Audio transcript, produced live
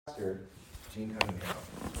Pastor Gene Cunningham.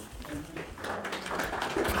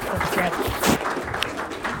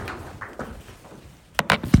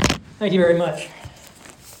 Thank you very much.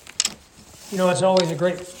 You know, it's always a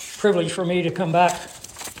great privilege for me to come back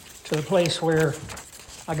to the place where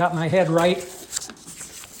I got my head right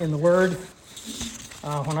in the Word.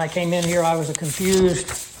 When I came in here, I was a confused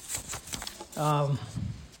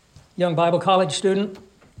young Bible college student,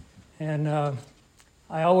 and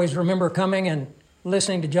I always remember coming and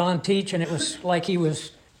listening to John teach, and it was like he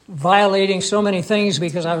was violating so many things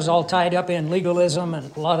because I was all tied up in legalism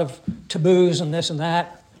and a lot of taboos and this and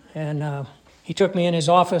that. And he took me in his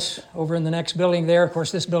office over in the next building there. Of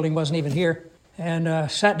course, this building wasn't even here.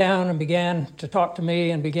 And sat down and began to talk to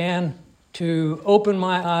me and began to open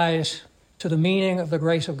my eyes to the meaning of the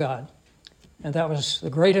grace of God. And that was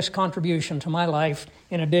the greatest contribution to my life,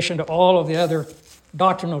 in addition to all of the other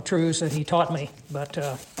doctrinal truths that he taught me. But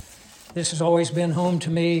this has always been home to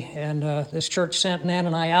me. And this church sent Nan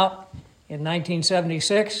and I out in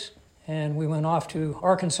 1976. And we went off to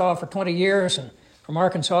Arkansas for 20 years, and from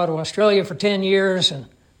Arkansas to Australia for 10 years. And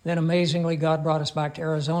then amazingly, God brought us back to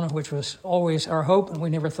Arizona, which was always our hope, and we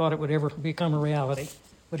never thought it would ever become a reality.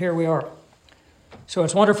 But here we are. So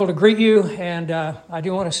it's wonderful to greet you, and I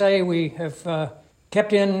do want to say we have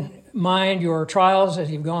kept in mind your trials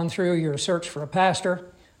as you've gone through your search for a pastor.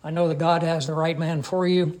 I know that God has the right man for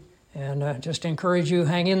you, and just encourage you,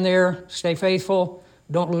 hang in there, stay faithful,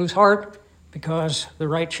 don't lose heart, because the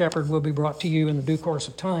right shepherd will be brought to you in the due course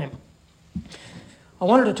of time. I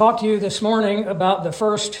wanted to talk to you this morning about the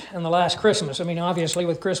first and the last Christmas. I mean, obviously,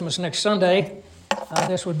 with Christmas next Sunday,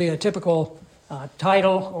 this would be a typical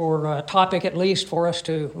title or topic, at least, for us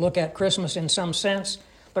to look at Christmas in some sense.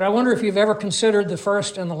 But I wonder if you've ever considered the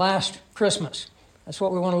first and the last Christmas. That's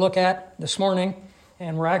what we want to look at this morning.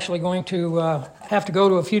 And we're actually going to have to go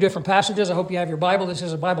to a few different passages. I hope you have your Bible. This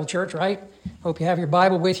is a Bible church, right? Hope you have your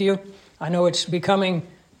Bible with you. I know it's becoming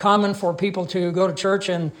common for people to go to church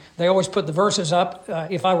and they always put the verses up.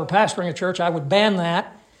 If I were pastoring a church, I would ban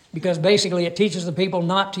that, because basically it teaches the people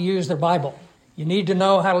not to use their Bible. You need to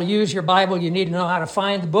know how to use your Bible. You need to know how to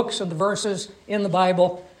find the books and the verses in the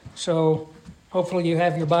Bible. So hopefully you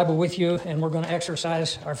have your Bible with you, and we're going to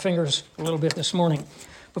exercise our fingers a little bit this morning.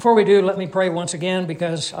 Before we do, let me pray once again,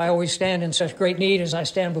 because I always stand in such great need as I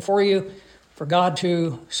stand before you for God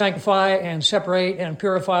to sanctify and separate and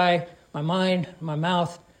purify my mind, my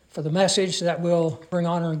mouth, for the message that will bring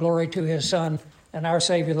honor and glory to his Son and our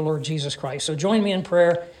Savior, the Lord Jesus Christ. So join me in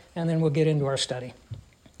prayer, and then we'll get into our study.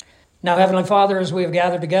 Now, Heavenly Father, as we have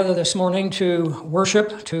gathered together this morning to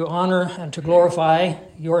worship, to honor, and to glorify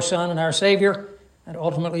your Son and our Savior, and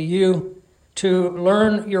ultimately you, to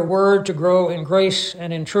learn your word, to grow in grace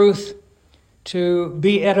and in truth, to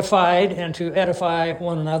be edified and to edify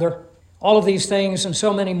one another. All of these things and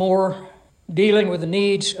so many more, dealing with the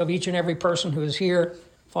needs of each and every person who is here.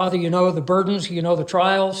 Father, you know the burdens, you know the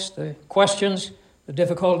trials, the questions, the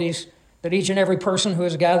difficulties that each and every person who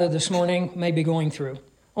has gathered this morning may be going through.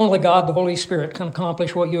 Only God, the Holy Spirit, can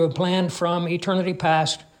accomplish what you have planned from eternity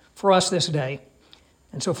past for us this day.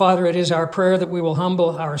 And so, Father, it is our prayer that we will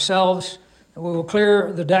humble ourselves, that we will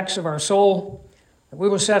clear the decks of our soul, that we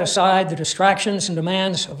will set aside the distractions and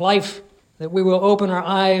demands of life, that we will open our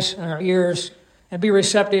eyes and our ears and be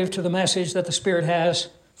receptive to the message that the Spirit has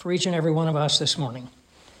for each and every one of us this morning.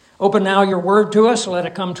 Open now your word to us. Let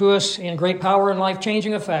it come to us in great power and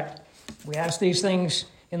life-changing effect. We ask these things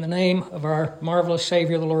in the name of our marvelous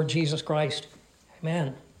Savior, the Lord Jesus Christ.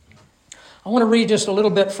 Amen. I want to read just a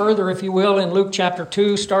little bit further, if you will, in Luke chapter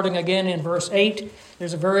 2, starting again in verse 8.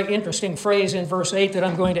 There's a very interesting phrase in verse 8 that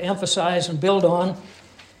I'm going to emphasize and build on.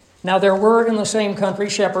 Now there were in the same country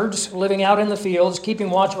shepherds living out in the fields, keeping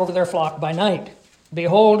watch over their flock by night.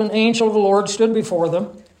 Behold, an angel of the Lord stood before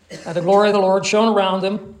them, and the glory of the Lord shone around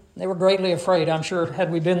them. They were greatly afraid. I'm sure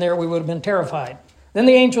had we been there, we would have been terrified. Then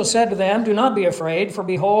the angel said to them, "Do not be afraid, for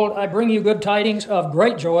behold, I bring you good tidings of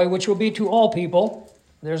great joy, which will be to all people.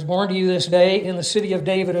 There is born to you this day in the city of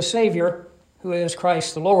David a Savior, who is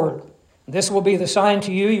Christ the Lord. This will be the sign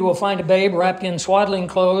to you. You will find a babe wrapped in swaddling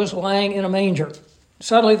clothes, lying in a manger."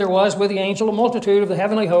 Suddenly there was with the angel a multitude of the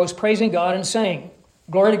heavenly host, praising God and saying,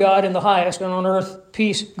 "Glory to God in the highest, and on earth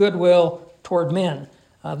peace, goodwill toward men."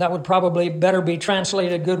 That would probably better be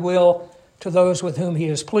translated goodwill to those with whom he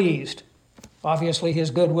is pleased. Obviously,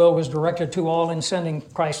 his goodwill was directed to all in sending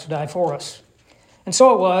Christ to die for us. And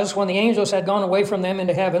so it was, when the angels had gone away from them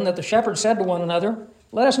into heaven, that the shepherds said to one another,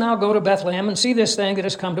 "Let us now go to Bethlehem and see this thing that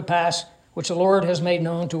has come to pass, which the Lord has made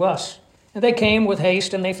known to us." And they came with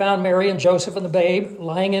haste, and they found Mary and Joseph and the babe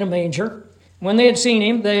lying in a manger. When they had seen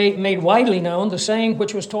him, they made widely known the saying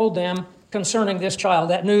which was told them concerning this child.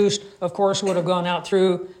 That news, of course, would have gone out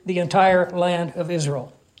through the entire land of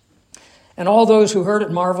Israel. And all those who heard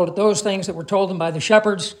it marveled at those things that were told them by the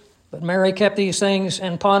shepherds. But Mary kept these things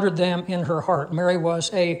and pondered them in her heart. Mary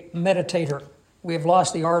was a meditator. We have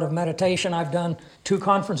lost the art of meditation. I've done 2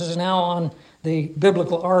 conferences now on the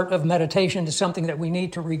biblical art of meditation. It's something that we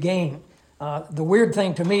need to regain. The weird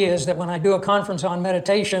thing to me is that when I do a conference on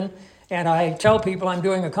meditation and I tell people I'm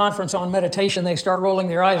doing a conference on meditation, they start rolling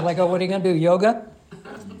their eyes like, oh, what are you going to do, yoga?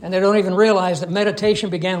 And they don't even realize that meditation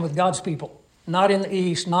began with God's people, not in the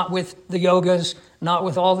East, not with the yogas, not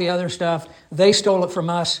with all the other stuff. They stole it from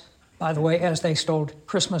us, by the way, as they stole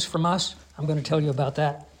Christmas from us. I'm going to tell you about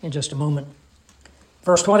that in just a moment.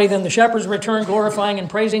 Verse 20, then the shepherds returned, glorifying and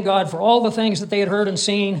praising God for all the things that they had heard and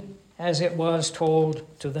seen as it was told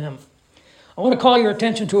to them. I want to call your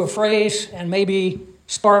attention to a phrase and maybe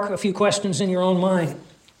spark a few questions in your own mind.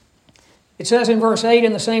 It says in verse 8,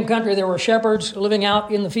 in the same country there were shepherds living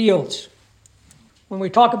out in the fields. When we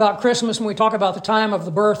talk about Christmas, when we talk about the time of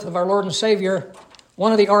the birth of our Lord and Savior,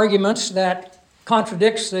 one of the arguments that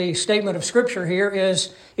contradicts the statement of Scripture here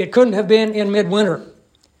is it couldn't have been in midwinter,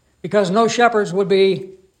 because no shepherds would be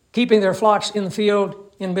keeping their flocks in the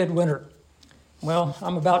field in midwinter. Well,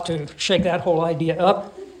 I'm about to shake that whole idea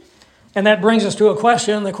up. And that brings us to a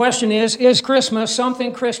question. The question is Christmas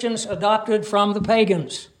something Christians adopted from the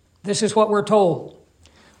pagans? This is what we're told.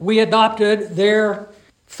 We adopted their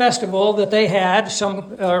festival that they had.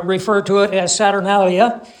 Some refer to it as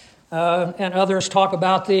Saturnalia, and others talk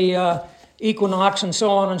about the equinox and so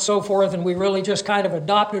on and so forth, and we really just kind of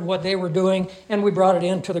adopted what they were doing, and we brought it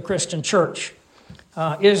into the Christian church.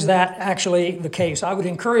 Is that actually the case? I would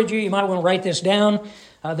encourage you, you might want to write this down.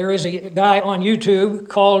 There is a guy on YouTube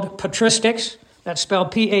called Patristics. That's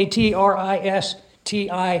spelled Patristix.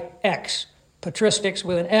 Patristics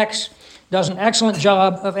with an X. Does an excellent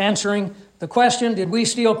job of answering the question, did we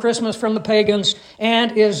steal Christmas from the pagans?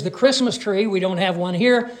 And is the Christmas tree, we don't have one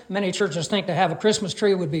here. Many churches think to have a Christmas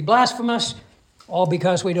tree would be blasphemous, all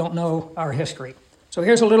because we don't know our history. So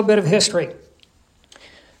here's a little bit of history.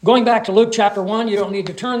 Going back to Luke chapter 1, you don't need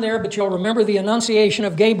to turn there, but you'll remember the annunciation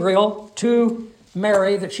of Gabriel to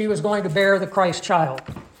Mary that she was going to bear the Christ child.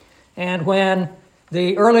 And when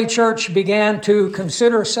the early church began to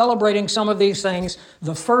consider celebrating some of these things,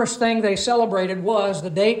 the first thing they celebrated was the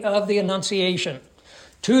date of the Annunciation.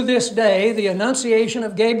 To this day, the Annunciation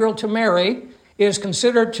of Gabriel to Mary is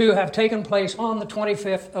considered to have taken place on the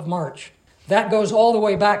 25th of March. That goes all the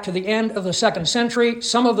way back to the end of the 2nd century.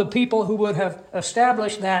 Some of the people who would have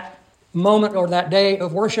established that moment or that day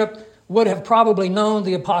of worship would have probably known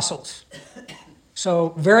the apostles. So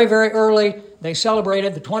very, very early, they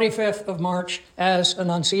celebrated the 25th of March as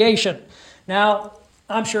Annunciation. Now,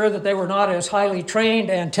 I'm sure that they were not as highly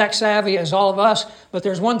trained and tech-savvy as all of us, but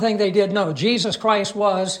there's one thing they did know. Jesus Christ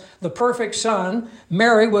was the perfect Son.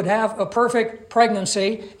 Mary would have a perfect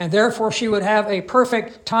pregnancy, and therefore she would have a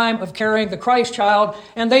perfect time of carrying the Christ child,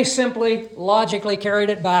 and they simply, logically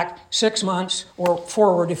carried it back 6 months, or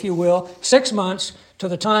forward, if you will, 6 months, to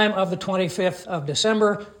the time of the 25th of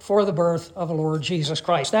December for the birth of the Lord Jesus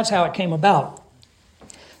Christ. That's how it came about.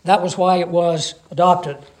 That was why it was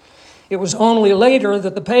adopted. It was only later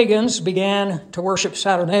that the pagans began to worship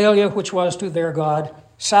Saturnalia, which was to their god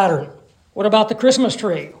Saturn. What about the Christmas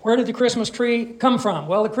tree? Where did the Christmas tree come from?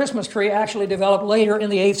 Well, the Christmas tree actually developed later in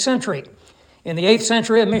the 8th century. In the 8th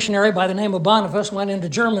century, a missionary by the name of Boniface went into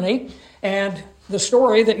Germany, and the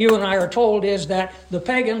story that you and I are told is that the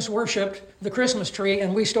pagans worshipped the Christmas tree,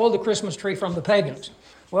 and we stole the Christmas tree from the pagans.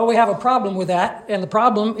 Well, we have a problem with that, and the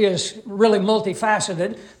problem is really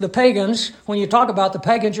multifaceted. The pagans, when you talk about the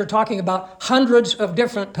pagans, you're talking about hundreds of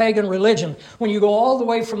different pagan religions. When you go all the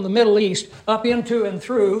way from the Middle East up into and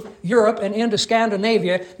through Europe and into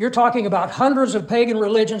Scandinavia, you're talking about hundreds of pagan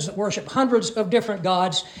religions that worship hundreds of different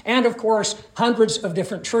gods, and of course, hundreds of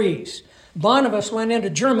different trees. Boniface went into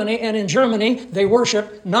Germany, and in Germany, they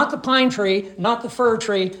worshiped not the pine tree, not the fir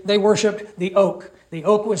tree, they worshiped the oak. The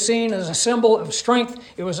oak was seen as a symbol of strength.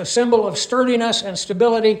 It was a symbol of sturdiness and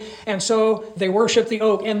stability, and so they worshiped the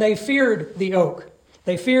oak, and they feared the oak.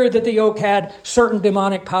 They feared that the oak had certain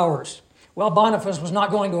demonic powers. Well, Boniface was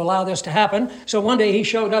not going to allow this to happen, so one day he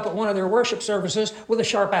showed up at one of their worship services with a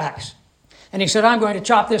sharp axe. And he said, I'm going to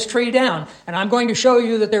chop this tree down, and I'm going to show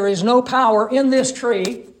you that there is no power in this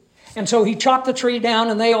tree. And so he chopped the tree down,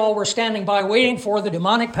 and they all were standing by waiting for the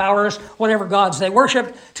demonic powers, whatever gods they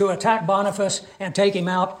worshipped, to attack Boniface and take him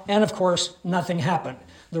out. And of course, nothing happened.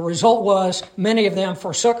 The result was many of them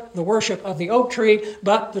forsook the worship of the oak tree,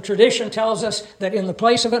 but the tradition tells us that in the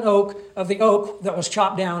place of the oak that was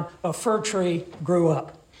chopped down, a fir tree grew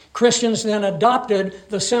up. Christians then adopted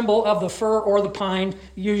the symbol of the fir or the pine,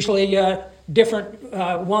 usually different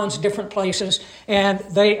ones, different places, and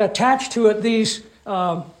they attached to it these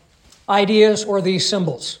ideas or these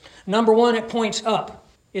symbols. Number one, it points up.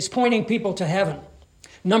 It's pointing people to heaven.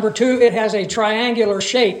 Number two, it has a triangular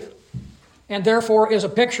shape, and therefore is a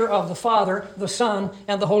picture of the Father, the Son,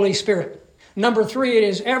 and the Holy Spirit. Number three, it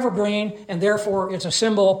is evergreen, and therefore it's a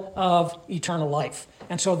symbol of eternal life.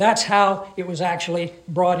 And so that's how it was actually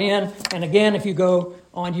brought in. And again, if you go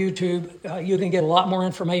on YouTube, you can get a lot more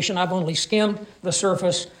information. I've only skimmed the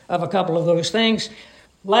surface of a couple of those things.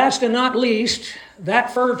 Last and not least,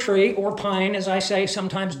 that fir tree or pine, as I say,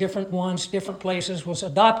 sometimes different ones, different places, was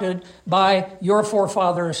adopted by your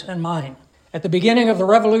forefathers and mine. At the beginning of the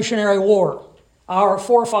Revolutionary War, our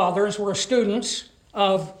forefathers were students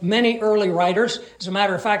of many early writers. As a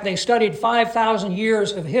matter of fact, they studied 5,000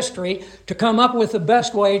 years of history to come up with the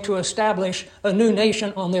best way to establish a new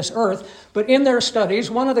nation on this earth. But in their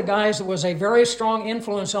studies, one of the guys that was a very strong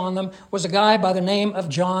influence on them was a guy by the name of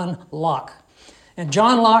John Locke. And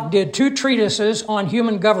John Locke did 2 treatises on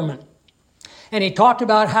human government. And he talked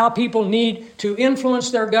about how people need to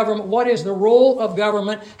influence their government. What is the role of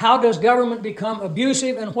government? How does government become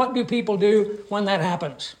abusive? And what do people do when that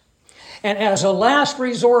happens? And as a last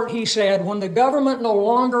resort, he said, when the government no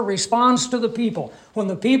longer responds to the people, when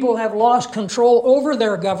the people have lost control over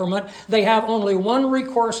their government, they have only one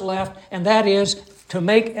recourse left, and that is to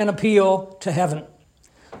make an appeal to heaven.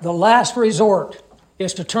 The last resort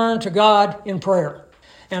is to turn to God in prayer.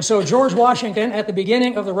 And so George Washington, at the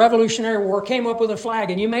beginning of the Revolutionary War, came up with a flag.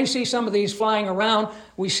 And you may see some of these flying around.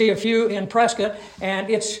 We see a few in Prescott. And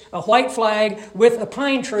it's a white flag with a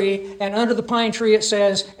pine tree. And under the pine tree it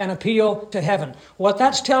says, an appeal to heaven. What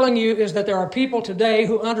that's telling you is that there are people today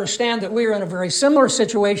who understand that we are in a very similar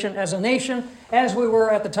situation as a nation as we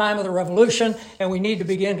were at the time of the Revolution. And we need to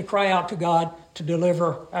begin to cry out to God to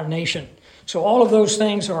deliver our nation. So all of those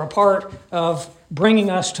things are a part of bringing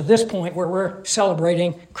us to this point where we're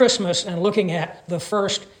celebrating Christmas and looking at the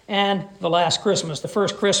first and the last Christmas. The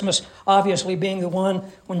first Christmas obviously being the one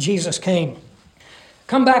when Jesus came.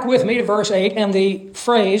 Come back with me to verse 8 and the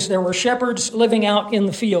phrase, there were shepherds living out in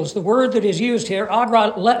the fields. The word that is used here,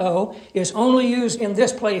 agraleo, is only used in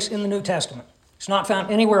this place in the New Testament. It's not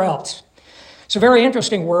found anywhere else. It's a very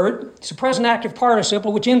interesting word. It's a present active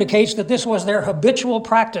participle, which indicates that this was their habitual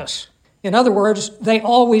practice. In other words, they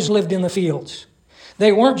always lived in the fields.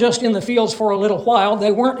 They weren't just in the fields for a little while.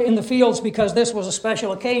 They weren't in the fields because this was a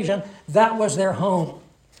special occasion. That was their home.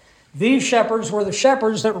 These shepherds were the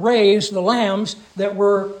shepherds that raised the lambs that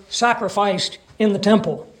were sacrificed in the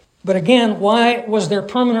temple. But again, why was their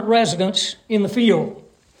permanent residence in the field?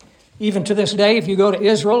 Even to this day, if you go to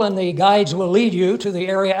Israel, and the guides will lead you to the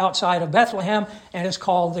area outside of Bethlehem, and it's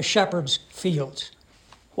called the Shepherd's Fields.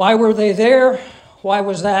 Why were they there? Why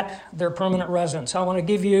was that their permanent residence? I want to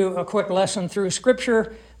give you a quick lesson through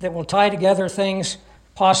Scripture that will tie together things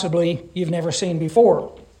possibly you've never seen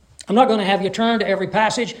before. I'm not going to have you turn to every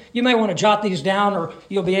passage. You may want to jot these down, or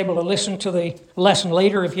you'll be able to listen to the lesson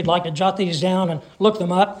later if you'd like to jot these down and look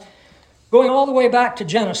them up. Going all the way back to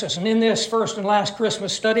Genesis, and in this first and last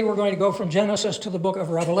Christmas study, we're going to go from Genesis to the book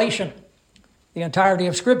of Revelation, the entirety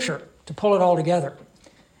of Scripture, to pull it all together.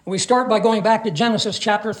 And we start by going back to Genesis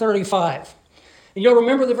chapter 35. And you'll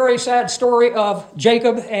remember the very sad story of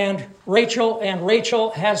Jacob and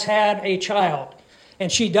Rachel has had a child.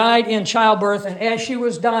 And she died in childbirth, and as she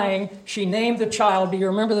was dying, she named the child, do you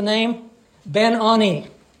remember the name? Ben-Ani,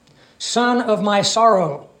 son of my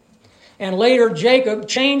sorrow. And later Jacob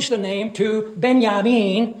changed the name to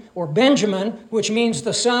Benjamin, or Benjamin, which means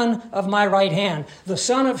the son of my right hand. The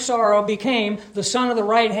son of sorrow became the son of the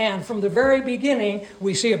right hand. From the very beginning,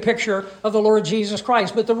 we see a picture of the Lord Jesus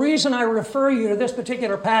Christ. But the reason I refer you to this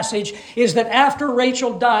particular passage is that after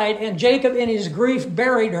Rachel died and Jacob in his grief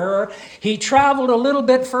buried her, he traveled a little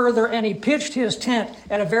bit further and he pitched his tent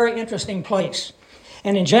at a very interesting place.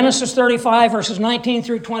 And in Genesis 35, verses 19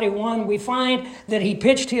 through 21, we find that he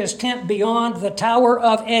pitched his tent beyond the Tower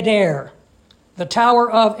of Eder. The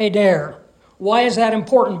Tower of Eder. Why is that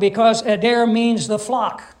important? Because Eder means the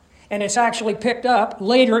flock. And it's actually picked up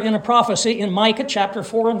later in a prophecy in Micah chapter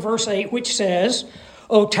 4 and verse 8, which says,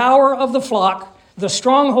 O tower of the flock, the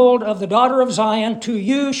stronghold of the daughter of Zion, to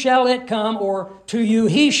you shall it come, or to you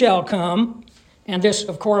he shall come. And this,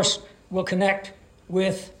 of course, will connect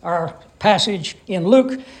with our passage in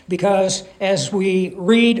Luke, because as we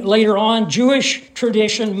read later on, Jewish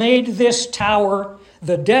tradition made this tower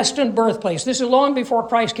the destined birthplace. This is long before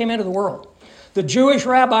Christ came into the world. The Jewish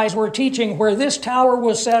rabbis were teaching where this tower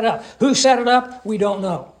was set up. Who set it up? We don't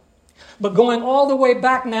know. But going all the way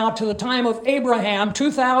back now to the time of Abraham,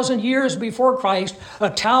 2,000 years before Christ,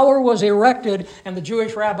 a tower was erected, and the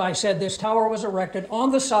Jewish rabbi said this tower was erected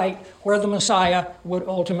on the site where the Messiah would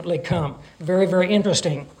ultimately come. Very, very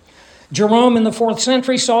interesting. Jerome in the 4th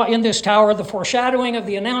century saw in this tower the foreshadowing of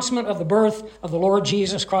the announcement of the birth of the Lord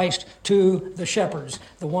Jesus Christ to the shepherds,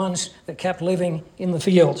 the ones that kept living in the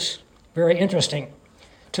fields. Very interesting.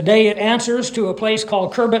 Today it answers to a place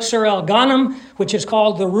called Khirbet Ser El Ghanem, which is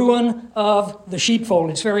called the ruin of the sheepfold.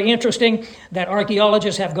 It's very interesting that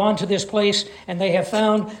archaeologists have gone to this place and they have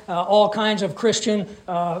found all kinds of Christian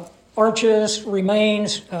arches,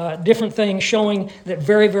 remains, different things showing that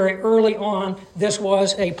very, very early on this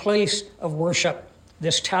was a place of worship,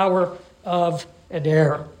 this Tower of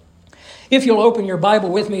Adair. If you'll open your Bible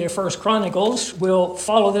with me to 1 Chronicles, we'll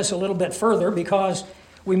follow this a little bit further because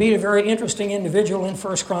we meet a very interesting individual in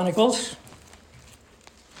 1 Chronicles.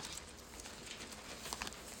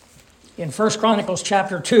 In 1 Chronicles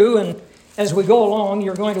chapter 2, and as we go along,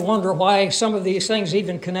 you're going to wonder why some of these things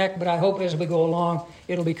even connect, but I hope as we go along,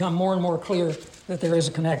 it'll become more and more clear that there is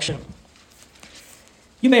a connection.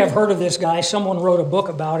 You may have heard of this guy. Someone wrote a book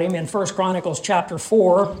about him in 1 Chronicles chapter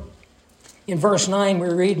 4. In verse 9, we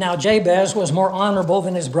read, "Now Jabez was more honorable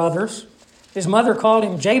than his brothers. His mother called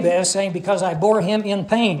him Jabez, saying, because I bore him in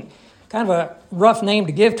pain." Kind of a rough name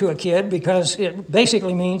to give to a kid because it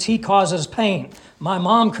basically means he causes pain. My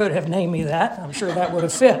mom could have named me that. I'm sure that would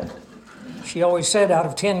have fit. She always said out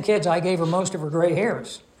of 10 kids, I gave her most of her gray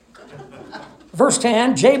hairs. Verse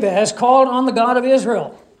 10, Jabez called on the God of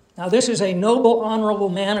Israel. Now this is a noble, honorable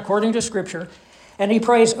man according to Scripture. And he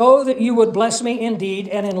prays, "Oh, that you would bless me indeed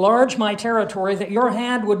and enlarge my territory, that your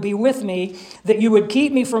hand would be with me, that you would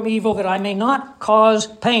keep me from evil, that I may not cause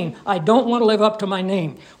pain." I don't want to live up to my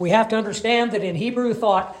name. We have to understand that in Hebrew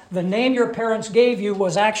thought, the name your parents gave you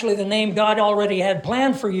was actually the name God already had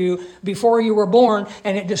planned for you before you were born,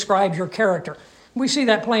 and it describes your character. We see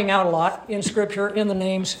that playing out a lot in Scripture in the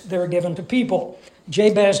names that are given to people.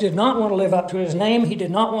 Jabez did not want to live up to his name. He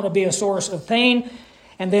did not want to be a source of pain.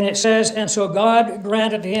 And then it says, and so God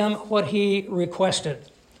granted him what he requested.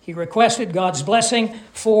 He requested God's blessing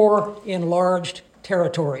for enlarged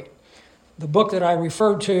territory. The book that I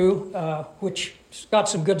referred to, which has got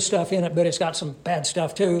some good stuff in it, but it's got some bad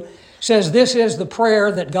stuff too, says this is the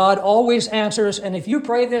prayer that God always answers. And if you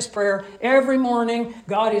pray this prayer every morning,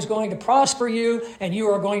 God is going to prosper you and you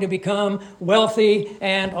are going to become wealthy,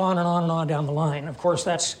 and on and on and on down the line. Of course,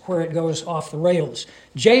 that's where it goes off the rails.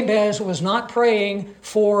 Jabez was not praying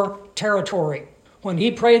for territory. When he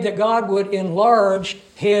prayed that God would enlarge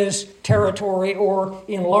his territory or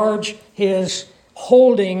enlarge his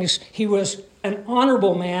holdings, he was an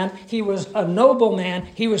honorable man. He was a noble man.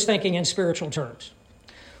 He was thinking in spiritual terms.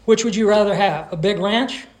 Which would you rather have, a big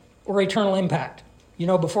ranch or eternal impact? You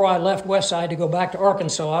know, before I left Westside to go back to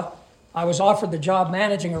Arkansas, I was offered the job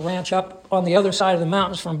managing a ranch up on the other side of the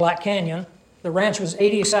mountains from Black Canyon. The ranch was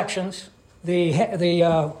 80 sections.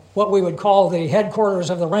 What we would call the headquarters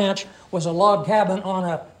of the ranch was a log cabin on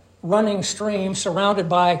a running stream surrounded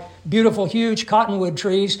by beautiful, huge cottonwood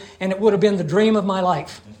trees, and it would have been the dream of my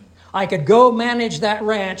life. I could go manage that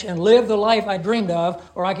ranch and live the life I dreamed of,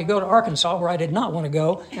 or I could go to Arkansas where I did not want to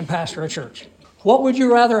go and pastor a church. What would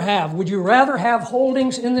you rather have? Would you rather have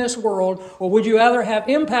holdings in this world, or would you rather have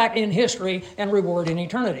impact in history and reward in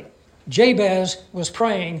eternity? Jabez was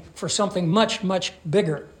praying for something much, much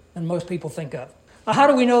bigger than most people think of. Now, how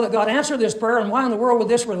do we know that God answered this prayer, and why in the world would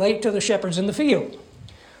this relate to the shepherds in the field?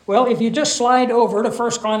 Well, if you just slide over to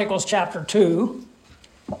 1 Chronicles chapter 2,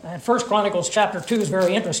 and 1 Chronicles chapter 2 is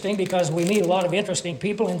very interesting because we meet a lot of interesting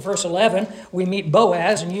people. In verse 11, we meet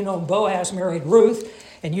Boaz, and you know Boaz married Ruth,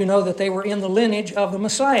 and you know that they were in the lineage of the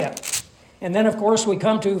Messiah. And then, of course, we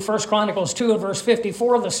come to 1 Chronicles 2 and verse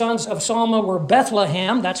 54. The sons of Salma were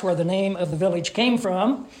Bethlehem. That's where the name of the village came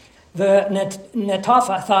from. The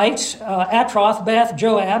Netophathites, Atroth, Beth,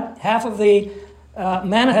 Joab, half of the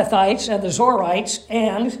Manahathites and the Zorites,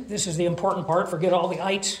 and, this is the important part, forget all the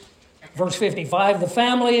ites, verse 55, the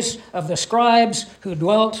families of the scribes who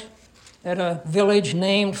dwelt at a village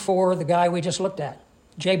named for the guy we just looked at,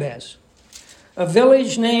 Jabez. A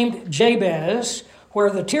village named Jabez, where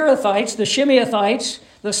the Tirathites, the Shimeathites,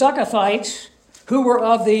 the Succothites, who were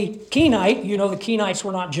of the Kenite, you know the Kenites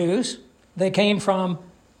were not Jews, they came from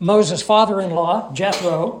Moses' father-in-law,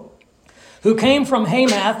 Jethro, who came from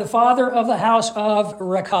Hamath, the father of the house of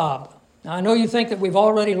Rechab. Now, I know you think that we've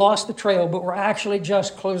already lost the trail, but we're actually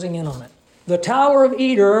just closing in on it. The Tower of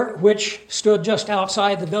Eder, which stood just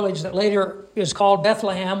outside the village that later is called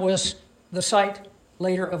Bethlehem, was the site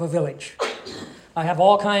later of a village. I have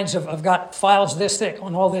all kinds of, I've got files this thick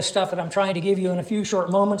on all this stuff that I'm trying to give you in a few short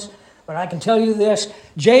moments. But I can tell you this,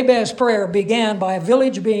 Jabez's prayer began by a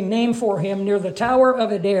village being named for him near the Tower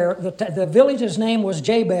of Adair. The village's name was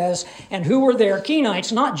Jabez, and who were there?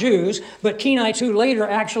 Kenites, not Jews, but Kenites who later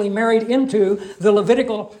actually married into the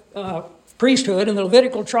Levitical priesthood and the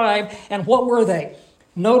Levitical tribe. And what were they?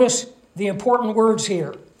 Notice the important words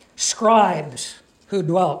here. Scribes who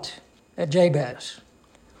dwelt at Jabez.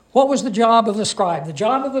 What was the job of the scribe? The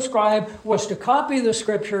job of the scribe was to copy the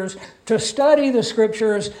Scriptures, to study the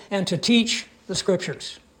Scriptures, and to teach the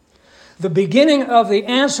Scriptures. The beginning of the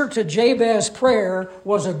answer to Jabez's prayer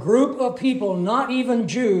was a group of people, not even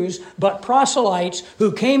Jews, but proselytes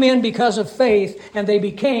who came in because of faith, and they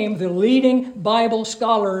became the leading Bible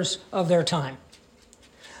scholars of their time.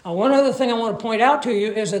 Now, one other thing I want to point out to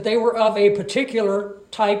you is that they were of a particular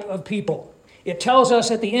type of people. It tells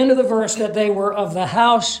us at the end of the verse that they were of the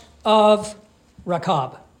house of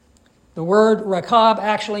Rechab. The word Rechab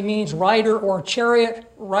actually means rider or chariot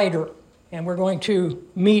rider. And we're going to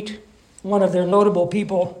meet one of their notable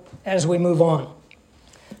people as we move on.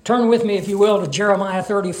 Turn with me, if you will, to Jeremiah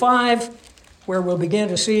 35, where we'll begin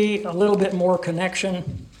to see a little bit more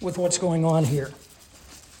connection with what's going on here.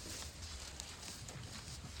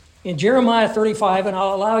 In Jeremiah 35, and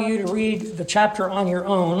I'll allow you to read the chapter on your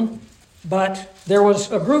own, but there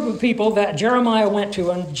was a group of people that Jeremiah went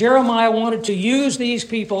to, and Jeremiah wanted to use these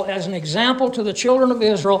people as an example to the children of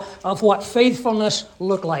Israel of what faithfulness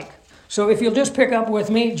looked like. So if you'll just pick up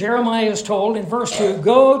with me, Jeremiah is told in verse 2,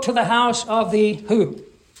 go to the house of the who?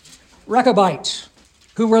 Rechabites.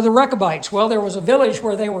 Who were the Rechabites? Well, there was a village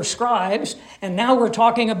where they were scribes, and now we're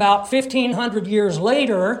talking about 1,500 years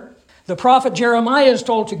later. The prophet Jeremiah is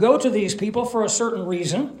told to go to these people for a certain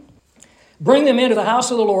reason. Bring them into the house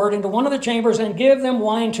of the Lord, into one of the chambers, and give them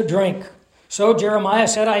wine to drink. So Jeremiah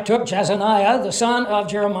said, I took Jezaniah, the son of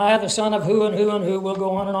Jeremiah, the son of who and who and who, will go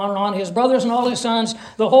on and on and on, his brothers and all his sons,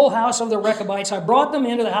 the whole house of the Rechabites. I brought them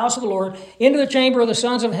into the house of the Lord, into the chamber of the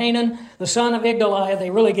sons of Hanan, the son of Igdaliah. They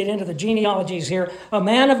really get into the genealogies here. A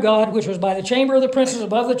man of God, which was by the chamber of the princes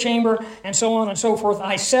above the chamber, and so on and so forth.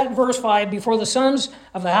 I set, verse 5, before the sons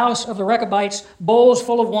of the house of the Rechabites, bowls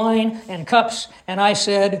full of wine and cups, and I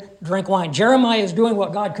said, drink wine. Jeremiah is doing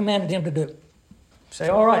what God commanded him to do. Say,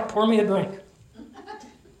 all right, pour me a drink.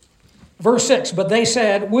 Verse 6, but they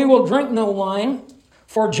said, we will drink no wine,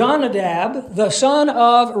 for Jonadab, the son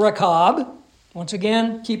of Rechab, once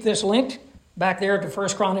again, keep this linked back there to 1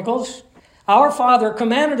 Chronicles, our father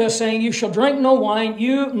commanded us, saying, you shall drink no wine,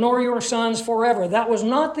 you nor your sons forever. That was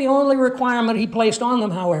not the only requirement he placed on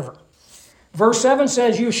them, however. Verse 7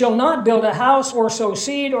 says, you shall not build a house or sow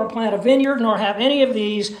seed or plant a vineyard, nor have any of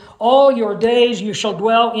these. All your days you shall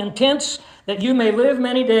dwell in tents, that you may live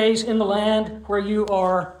many days in the land where you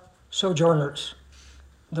are sojourners.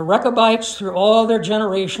 The Rechabites, through all their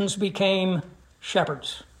generations, became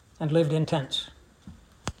shepherds and lived in tents.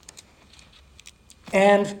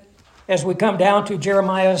 And as we come down to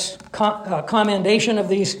Jeremiah's commendation of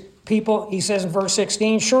these people, he says in verse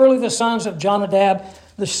 16, surely the sons of Jonadab,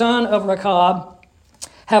 the son of Rechab,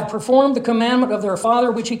 have performed the commandment of their father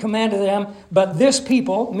which he commanded them, but this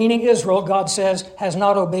people, meaning Israel, God says, has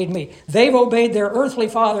not obeyed me. They've obeyed their earthly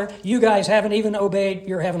father. You guys haven't even obeyed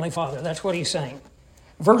your heavenly Father. That's what he's saying.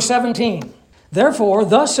 Verse 17, therefore,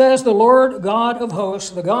 thus says the Lord God of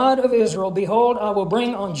hosts, the God of Israel, behold, I will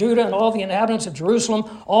bring on Judah and all the inhabitants of Jerusalem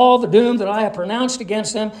all the doom that I have pronounced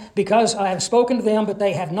against them, because I have spoken to them, but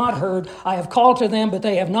they have not heard. I have called to them, but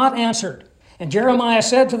they have not answered. And Jeremiah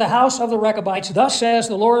said to the house of the Rechabites, thus says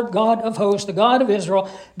the Lord God of hosts, the God of Israel,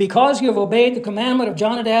 because you have obeyed the commandment of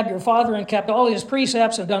Jonadab your father and kept all his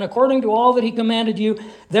precepts and done according to all that he commanded you,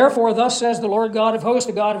 therefore thus says the Lord God of hosts,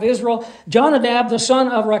 the God of Israel, Jonadab the son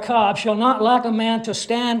of Rechab shall not lack a man to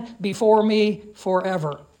stand before me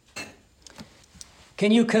forever.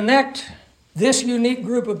 Can you connect this unique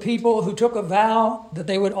group of people who took a vow that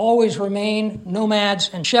they would always remain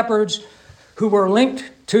nomads and shepherds, who were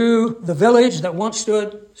linked to the village that once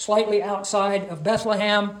stood slightly outside of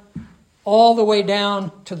Bethlehem, all the way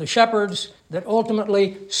down to the shepherds that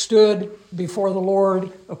ultimately stood before the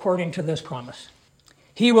Lord according to this promise?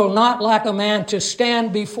 He will not lack a man to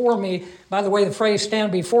stand before me. By the way, the phrase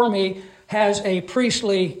stand before me has a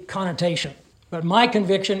priestly connotation. But my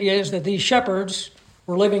conviction is that these shepherds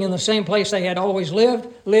were living in the same place they had always lived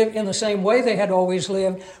in the same way they had always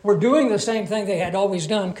lived, were doing the same thing they had always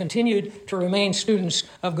done, continued to remain students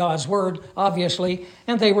of God's Word, obviously,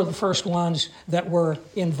 and they were the first ones that were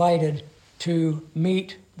invited to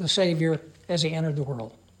meet the Savior as he entered the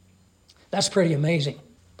world. That's pretty amazing,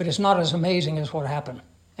 but it's not as amazing as what happened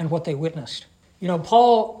and what they witnessed. You know,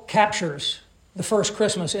 Paul captures the first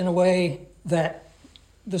Christmas in a way that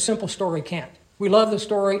the simple story can't. We love the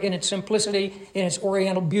story in its simplicity, in its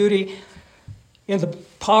oriental beauty, in the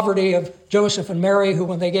poverty of Joseph and Mary, who,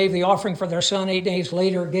 when they gave the offering for their son 8 days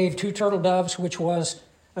later, gave 2 turtle doves, which was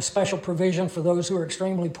a special provision for those who are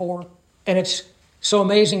extremely poor. And it's so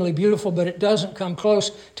amazingly beautiful, but it doesn't come close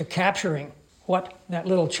to capturing what that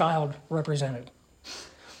little child represented.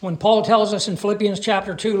 When Paul tells us in Philippians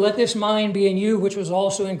chapter 2, let this mind be in you, which was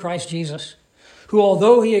also in Christ Jesus, who,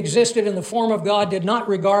 although he existed in the form of God, did not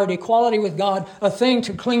regard equality with God a thing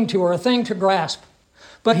to cling to or a thing to grasp.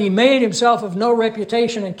 But he made himself of no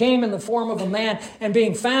reputation and came in the form of a man, and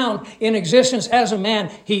being found in existence as a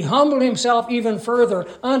man, he humbled himself even further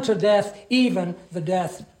unto death, even the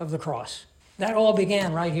death of the cross. That all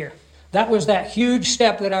began right here. That was that huge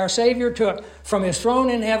step that our Savior took from his throne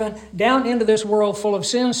in heaven down into this world full of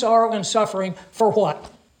sin, sorrow, and suffering. For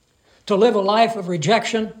what? To live a life of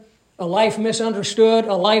rejection, a life misunderstood,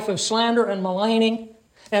 a life of slander and maligning,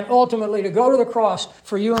 and ultimately to go to the cross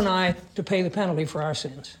for you and I to pay the penalty for our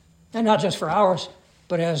sins. And not just for ours,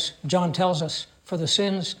 but as John tells us, for the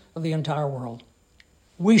sins of the entire world.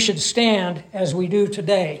 We should stand, as we do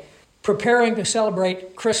today, preparing to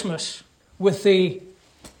celebrate Christmas with the,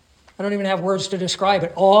 I don't even have words to describe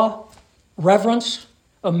it, awe, reverence,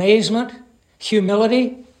 amazement,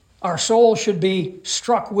 humility. Our soul should be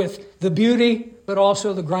struck with the beauty, but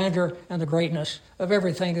also the grandeur and the greatness of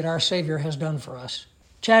everything that our Savior has done for us.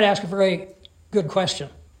 Chad asked a very good question,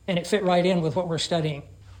 and it fit right in with what we're studying.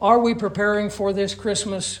 Are we preparing for this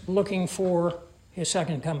Christmas looking for his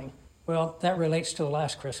second coming? Well, that relates to the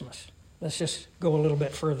last Christmas. Let's just go a little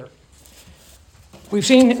bit further. We've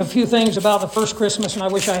seen a few things about the first Christmas, and I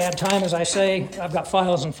wish I had time. As I say, I've got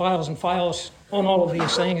files and files and files on all of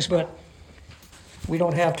these things, but we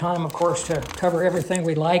don't have time, of course, to cover everything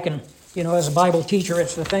we'd like. And, you know, as a Bible teacher,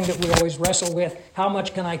 it's the thing that we always wrestle with. How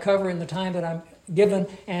much can I cover in the time that I'm given,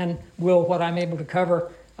 and will what I'm able to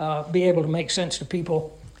cover be able to make sense to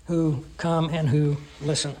people who come and who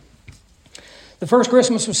listen? The first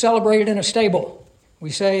Christmas was celebrated in a stable. We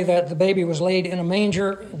say that the baby was laid in a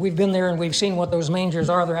manger. We've been there and we've seen what those mangers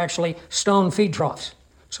are. They're actually stone feed troughs.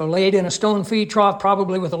 So laid in a stone feed trough,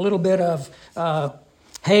 probably with a little bit of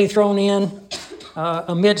hay thrown in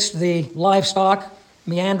amidst the livestock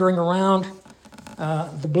meandering around,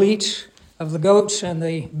 the bleats of the goats and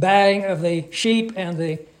the baying of the sheep and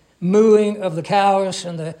the mooing of the cows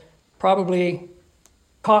and the probably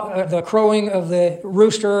the crowing of the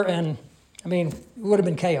rooster. And I mean, it would have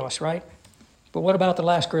been chaos, right? But what about the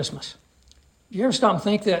last Christmas? Do you ever stop and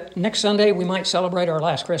think that next Sunday we might celebrate our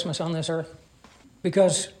last Christmas on this earth?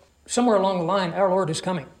 Because somewhere along the line, our Lord is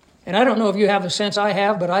coming. And I don't know if you have the sense I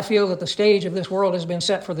have, but I feel that the stage of this world has been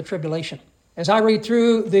set for the tribulation. As I read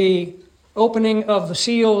through the opening of the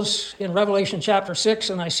seals in Revelation chapter 6,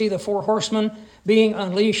 and I see the 4 horsemen being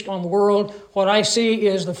unleashed on the world, what I see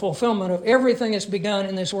is the fulfillment of everything that's begun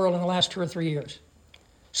in this world in the last 2 or 3 years.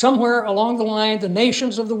 Somewhere along the line, the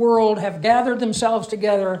nations of the world have gathered themselves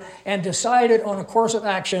together and decided on a course of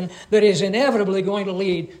action that is inevitably going to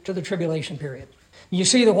lead to the tribulation period. You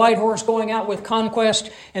see the white horse going out with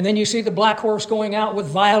conquest, and then you see the black horse going out with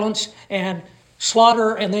violence and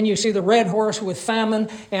slaughter, and then you see the red horse with famine.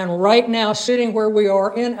 And right now, sitting where we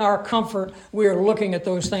are in our comfort, we are looking at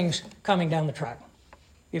those things coming down the track.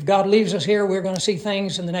 If God leaves us here, we're going to see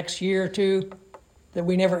things in the next year or two that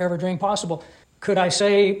we never ever dreamed possible. Could I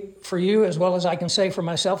say for you, as well as I can say for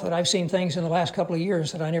myself, that I've seen things in the last couple of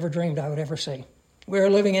years that I never dreamed I would ever see? We are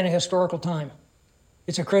living in a historical time.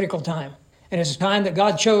 It's a critical time. And it's a time that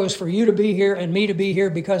God chose for you to be here and me to be here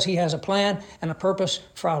because he has a plan and a purpose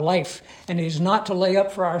for our life. And it is not to lay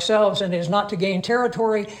up for ourselves, and it is not to gain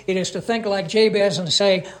territory. It is to think like Jabez and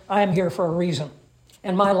say, I am here for a reason.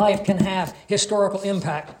 And my life can have historical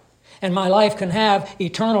impact. And my life can have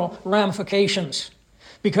eternal ramifications.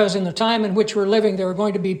 Because in the time in which we're living, there are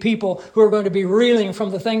going to be people who are going to be reeling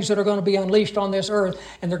from the things that are going to be unleashed on this earth,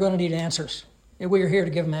 and they're going to need answers. And we are here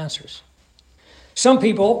to give them answers. Some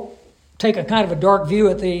people take a kind of a dark view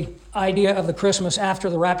at the idea of the Christmas after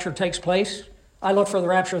the rapture takes place. I look for the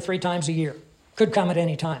rapture 3 times a year. Could come at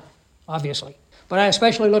any time, obviously. But I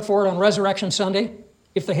especially look for it on Resurrection Sunday.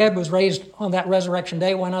 If the head was raised on that resurrection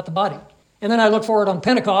day, why not the body? And then I look for it on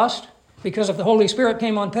Pentecost, because if the Holy Spirit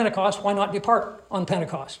came on Pentecost, why not depart on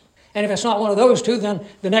Pentecost? And if it's not one of those two, then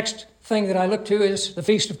the next thing that I look to is the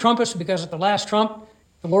Feast of Trumpets, because at the last trump,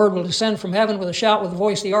 the Lord will descend from heaven with a shout, with the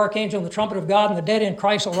voice of the archangel and the trumpet of God, and the dead in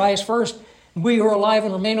Christ will rise first. And we who are alive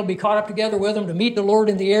and remain will be caught up together with them to meet the Lord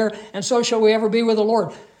in the air, and so shall we ever be with the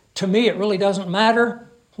Lord. To me, it really doesn't matter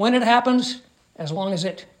when it happens, as long as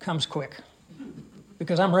it comes quick,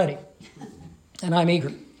 because I'm ready and I'm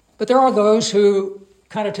eager. But there are those who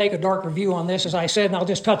kind of take a darker view on this, as I said, and I'll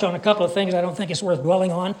just touch on a couple of things I don't think it's worth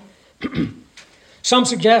dwelling on. Some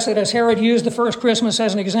suggest that as Herod used the first Christmas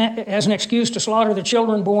as an excuse to slaughter the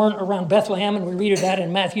children born around Bethlehem, and we read of that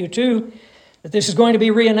in Matthew 2, that this is going to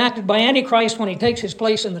be reenacted by Antichrist when he takes his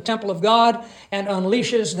place in the temple of God and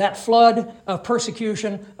unleashes that flood of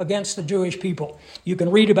persecution against the Jewish people. You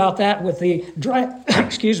can read about that with the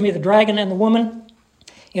the dragon and the woman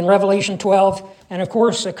in Revelation 12, and of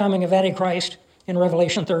course the coming of Antichrist in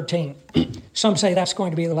Revelation 13. Some say that's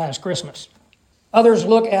going to be the last Christmas. Others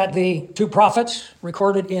look at the two prophets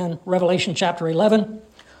recorded in Revelation chapter 11.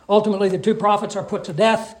 Ultimately, the two prophets are put to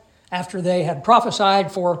death after they had prophesied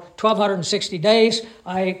for 1,260 days.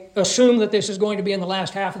 I assume that this is going to be in the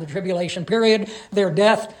last half of the tribulation period. Their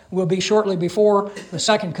death will be shortly before the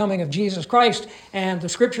second coming of Jesus Christ. And the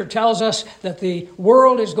scripture tells us that the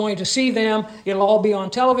world is going to see them. It'll all be on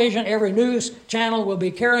television. Every news channel will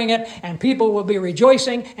be carrying it, and people will be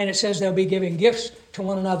rejoicing. And it says they'll be giving gifts to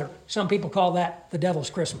one another. Some people call that the devil's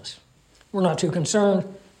Christmas. We're not too concerned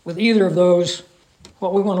with either of those.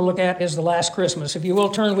 What we want to look at is the last Christmas. If you will,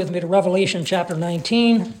 turn with me to Revelation chapter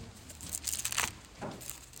 19,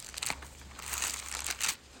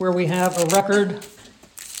 where we have a record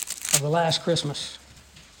of the last Christmas.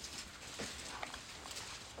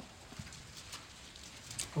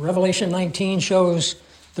 Revelation 19 shows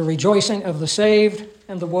the rejoicing of the saved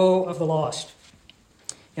and the woe of the lost.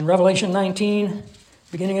 In Revelation 19,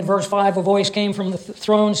 beginning in verse 5, a voice came from the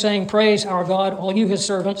throne saying, "Praise our God, all you his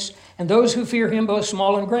servants, and those who fear him, both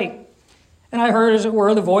small and great." And I heard, as it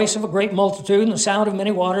were, the voice of a great multitude, and the sound of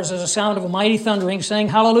many waters, as a sound of a mighty thundering, saying,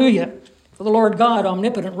 "Hallelujah! For the Lord God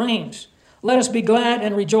omnipotent reigns. Let us be glad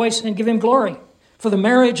and rejoice and give him glory. For the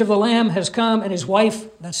marriage of the Lamb has come, and his wife,"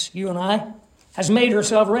 that's you and I, "has made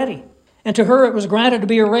herself ready. And to her it was granted to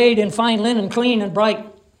be arrayed in fine linen, clean and bright.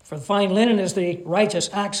 For the fine linen is the righteous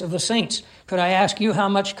acts of the saints." Could I ask you, how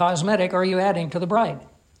much cosmetic are you adding to the bride?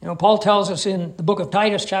 You know, Paul tells us in the book of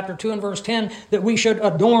Titus, chapter 2 and verse 10, that we should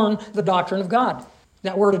adorn the doctrine of God.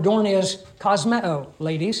 That word adorn is cosmeo,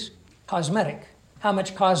 ladies, cosmetic. How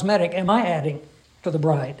much cosmetic am I adding to the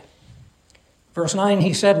bride? Verse 9,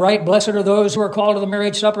 he said, "Right, blessed are those who are called to the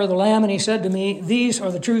marriage supper of the Lamb." And he said to me, "These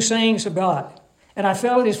are the true sayings of God." And I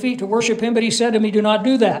fell at his feet to worship him, but he said to me, "Do not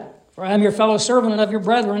do that. For I am your fellow servant and of your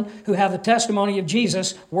brethren who have the testimony of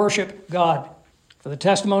Jesus. Worship God. For the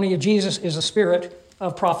testimony of Jesus is the spirit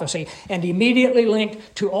of prophecy." And immediately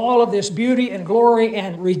linked to all of this beauty and glory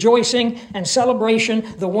and rejoicing and celebration,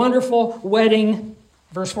 the wonderful wedding.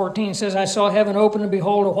 Verse 14 says, "I saw heaven open, and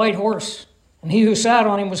behold, a white horse. And he who sat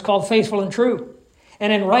on him was called Faithful and True.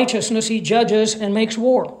 And in righteousness he judges and makes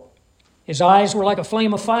war. His eyes were like a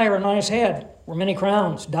flame of fire, and on his head were many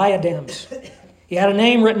crowns, diadems. He had a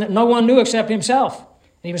name written that no one knew except himself. And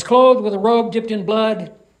he was clothed with a robe dipped in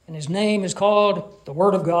blood, and his name is called the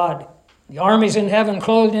Word of God. The armies in heaven,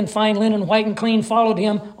 clothed in fine linen, white and clean, followed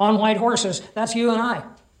him on white horses." That's you and I.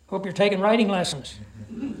 Hope you're taking writing lessons.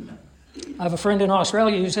 I have a friend in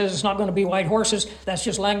Australia who says it's not going to be white horses. That's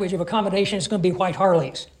just language of accommodation. It's going to be white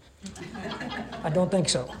Harleys. I don't think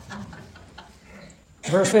so.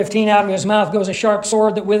 Verse 15, "Out of his mouth goes a sharp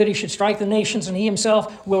sword, that with it he should strike the nations, and he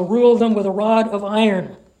himself will rule them with a rod of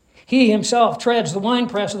iron. He himself treads the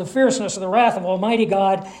winepress of the fierceness of the wrath of Almighty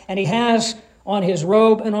God, and he has on his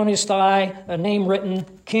robe and on his thigh a name written,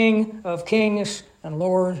 King of Kings and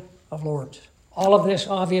Lord of Lords." All of this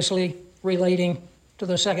obviously relating to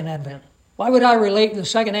the second advent. Why would I relate the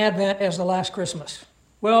second advent as the last Christmas?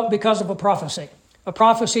 Well, because of a prophecy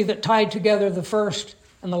that tied together the first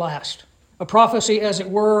and the last. A prophecy, as it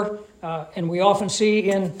were, and we often see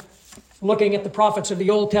in looking at the prophets of the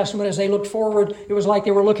Old Testament as they looked forward, it was like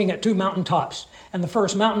they were looking at two mountaintops. And the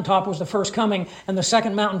first mountaintop was the first coming, and the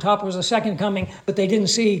second mountaintop was the second coming, but they didn't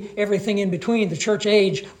see everything in between. The church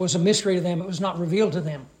age was a mystery to them. It was not revealed to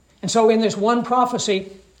them. And so in this one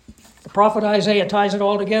prophecy, the prophet Isaiah ties it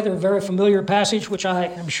all together, a very familiar passage, which I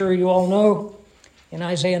am sure you all know, in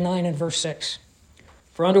Isaiah 9 and verse 6.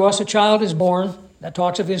 "For unto us a child is born," that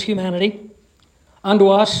talks of his humanity. "Unto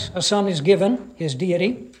us a son is given," his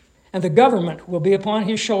deity, "and the government will be upon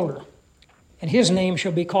his shoulder. And his name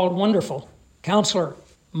shall be called Wonderful, Counselor,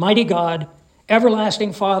 Mighty God,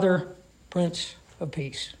 Everlasting Father, Prince of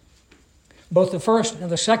Peace." Both the first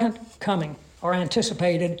and the second coming are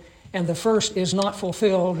anticipated, and the first is not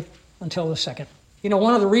fulfilled until the second. You know,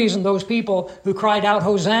 one of the reasons those people who cried out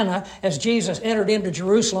Hosanna as Jesus entered into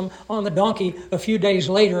Jerusalem on the donkey a few days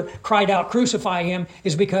later cried out, "Crucify him,"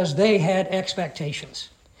 is because they had expectations.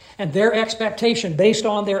 And their expectation, based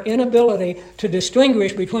on their inability to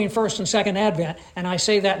distinguish between first and second advent, and I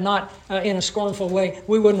say that not in a scornful way,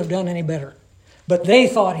 we wouldn't have done any better. But they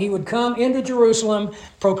thought he would come into Jerusalem,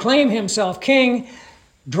 proclaim himself king,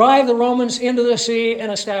 drive the Romans into the sea,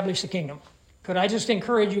 and establish the kingdom. Could I just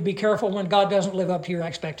encourage you, be careful when God doesn't live up to your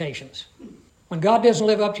expectations. When God doesn't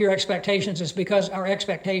live up to your expectations, it's because our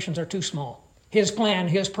expectations are too small. His plan,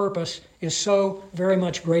 His purpose is so very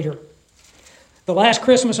much greater. The last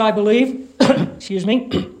Christmas, I believe,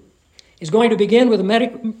 is going to begin with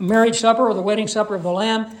the marriage supper or the wedding supper of the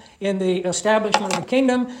Lamb in the establishment of the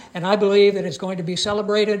kingdom, and I believe that it's going to be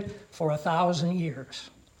celebrated for 1,000 years.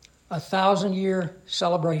 1,000-year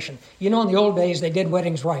celebration. You know, in the old days, they did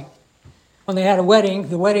weddings right. When they had a wedding,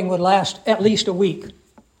 the wedding would last at least a week.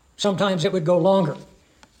 Sometimes it would go longer.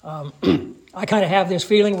 I kind of have this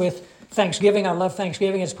feeling with Thanksgiving. I love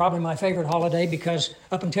Thanksgiving. It's probably my favorite holiday because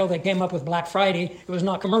up until they came up with Black Friday, it was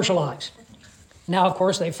not commercialized. Now, of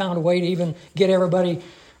course, they've found a way to even get everybody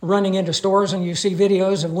running into stores, and you see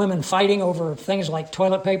videos of women fighting over things like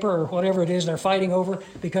toilet paper or whatever it is they're fighting over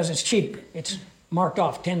because it's cheap. It's marked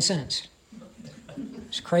off 10 cents.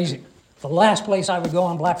 It's crazy. The last place I would go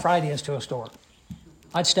on Black Friday is to a store.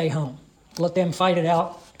 I'd stay home. Let them fight it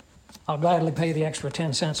out. I'll gladly pay the extra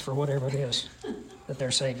 10 cents for whatever it is that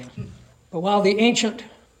they're saving. But while the ancient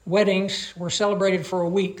weddings were celebrated for a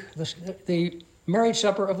week, the marriage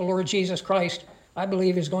supper of the Lord Jesus Christ, I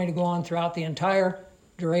believe, is going to go on throughout the entire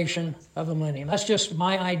duration of the millennium. That's just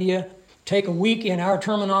my idea. Take a week in our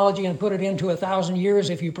terminology and put it into 1,000 years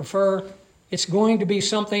if you prefer. It's going to be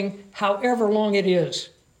something, however long it is,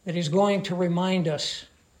 that is going to remind us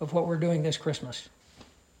of what we're doing this Christmas.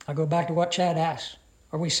 I go back to what Chad asked.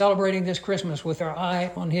 Are we celebrating this Christmas with our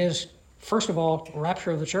eye on His, first of all,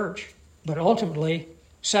 rapture of the church, but ultimately,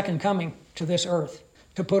 second coming to this earth,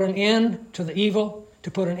 to put an end to the evil,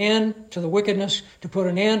 to put an end to the wickedness, to put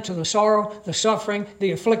an end to the sorrow, the suffering,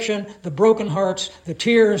 the affliction, the broken hearts, the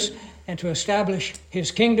tears, and to establish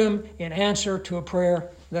His kingdom in answer to a prayer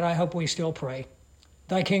that I hope we still pray.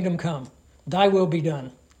 Thy kingdom come, Thy will be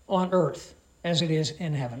done on earth as it is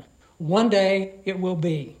in heaven. One day it will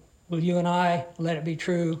be. Will you and I let it be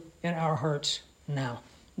true in our hearts now?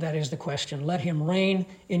 That is the question. Let Him reign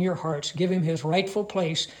in your hearts. Give Him His rightful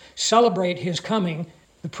place. Celebrate His coming,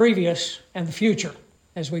 the previous and the future,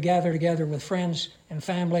 as we gather together with friends and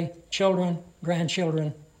family, children,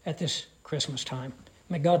 grandchildren at this Christmas time.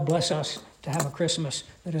 May God bless us to have a Christmas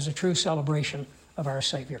that is a true celebration of our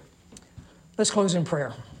Savior. Let's close in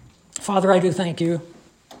prayer. Father, I do thank You.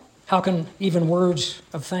 How can even words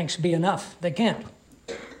of thanks be enough? They can't.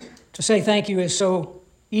 To say thank you is so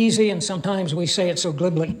easy, and sometimes we say it so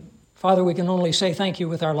glibly. Father, we can only say thank you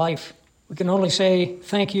with our life. We can only say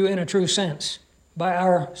thank you in a true sense by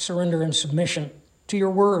our surrender and submission to Your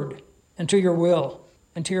word and to Your will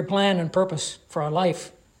and to Your plan and purpose for our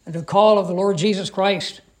life, and to the call of the Lord Jesus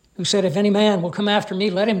Christ, who said, if any man will come after me,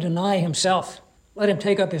 let him deny himself, let him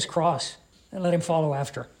take up his cross, and let him follow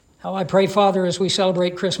after. How I pray, Father, as we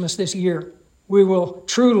celebrate Christmas this year, we will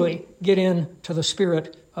truly get into the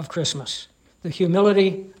spirit of Christmas. The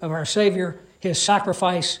humility of our Savior, His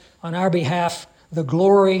sacrifice on our behalf, the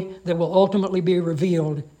glory that will ultimately be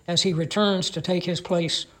revealed as He returns to take His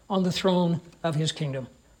place on the throne of His kingdom.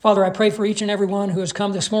 Father, I pray for each and every one who has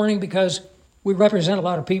come this morning, because we represent a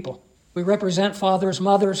lot of people. We represent fathers,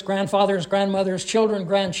 mothers, grandfathers, grandmothers, children,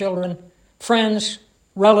 grandchildren, friends,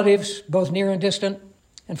 relatives, both near and distant.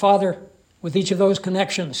 And Father, with each of those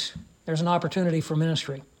connections, there's an opportunity for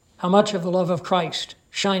ministry. How much of the love of Christ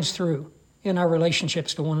shines through in our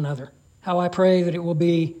relationships to one another. How I pray that it will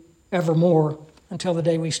be evermore until the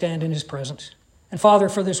day we stand in His presence. And Father,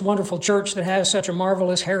 for this wonderful church that has such a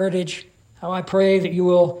marvelous heritage, how I pray that You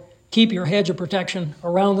will keep Your hedge of protection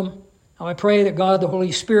around them. How I pray that God, the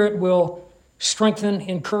Holy Spirit, will strengthen,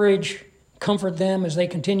 encourage, comfort them as they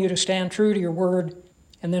continue to stand true to Your word.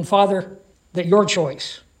 And then, Father, that Your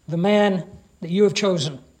choice, the man that You have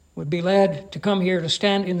chosen, would be led to come here to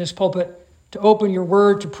stand in this pulpit, to open Your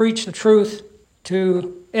word, to preach the truth,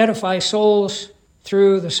 to edify souls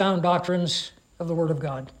through the sound doctrines of the Word of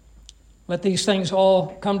God. Let these things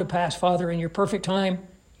all come to pass, Father, in Your perfect time,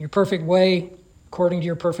 Your perfect way, according to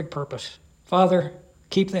Your perfect purpose. Father,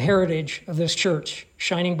 keep the heritage of this church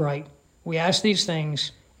shining bright. We ask these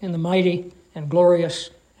things in the mighty and glorious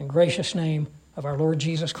and gracious name of our Lord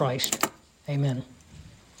Jesus Christ. Amen.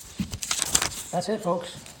 That's it,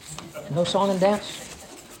 folks. No song and dance.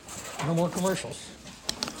 No more commercials.